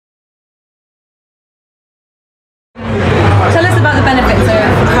Tell us about the benefits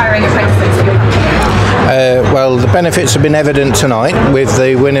of hiring apprentices for your company. Well, the benefits have been evident tonight with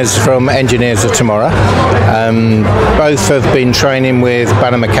the winners from Engineers of Tomorrow. Both have been training with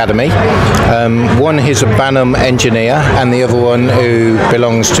Banham Academy. One is a Banham engineer and the other one who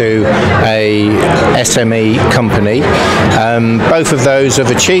belongs to a SME company. Both of those have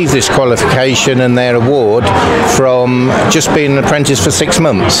achieved this qualification and their award from just being an apprentice for 6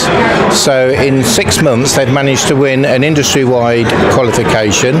 months. So in 6 months they've managed to win an industry-wide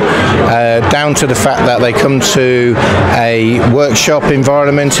qualification, down to the fact that they come to a workshop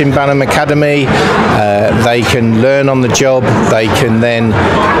environment in Banham Academy. They can learn on the job. They can then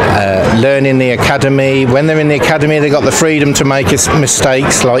learn in the academy. When they're in the academy, they've got the freedom to make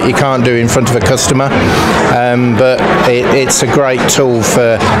mistakes like you can't do in front of a customer. But it's a great tool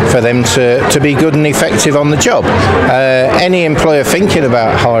for them to be good and effective on the job. Any employer thinking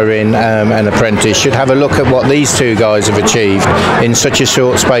about hiring an apprentice should have a look at what these two guys have achieved in such a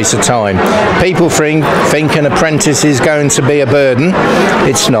short space of time. People think an apprentice is going to be a burden.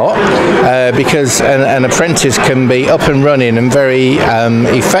 It's not, because an apprentice can be up and running and very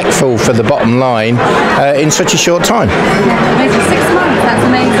effectful for the bottom line in such a short time. Amazing. 6 months, that's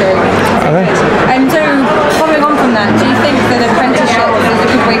amazing. And so, following on from that, do you think that apprenticeship is a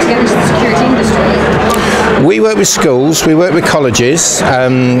good way to get into the security industry? We work with schools, we work with colleges.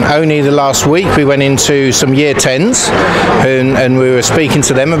 Only the last week we went into some year 10s and we were speaking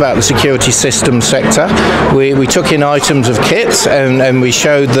to them about the security systems sector. We took in items of kit and we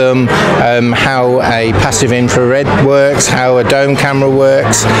showed them how a passive infrared works, how a dome camera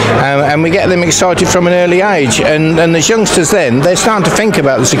works, and we get them excited from an early age. And as youngsters then, they're starting to think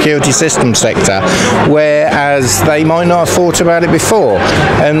about the security systems sector, whereas they might not have thought about it before.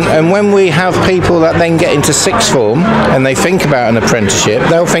 And when we have people that then get into sixth form and they think about an apprenticeship,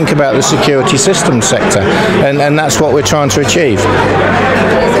 they'll think about the security systems sector, and that's what we're trying to achieve. So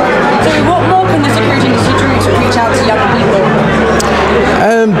what more can the security industry do to reach out to young people?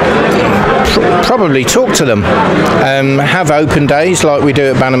 Probably talk to them, have open days like we do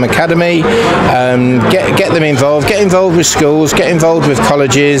at Banham Academy, get them involved, get involved with schools, get involved with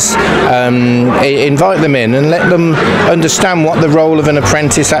colleges, invite them in and let them understand what the role of an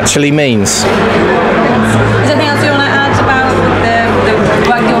apprentice actually means. Is there anything else you want to add about the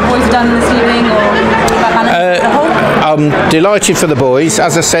work your boys have done this evening, or about Banham as a whole? I'm delighted for the boys.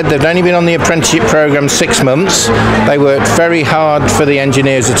 As I said, they've only been on the apprenticeship programme 6 months. They worked very hard for the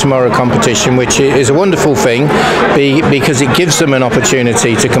Engineers of Tomorrow competition, which is a wonderful thing because it gives them an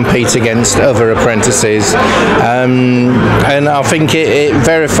opportunity to compete against other apprentices. And I think it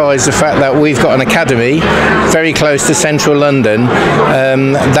verifies the fact that we've got an academy very close to central London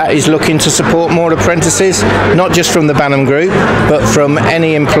that is looking to support more apprentices, not just from the Banham Group, but from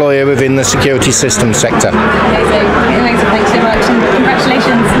any employer within the security systems sector. Amazing. Thanks so much and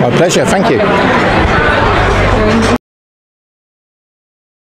congratulations. My pleasure, thank you.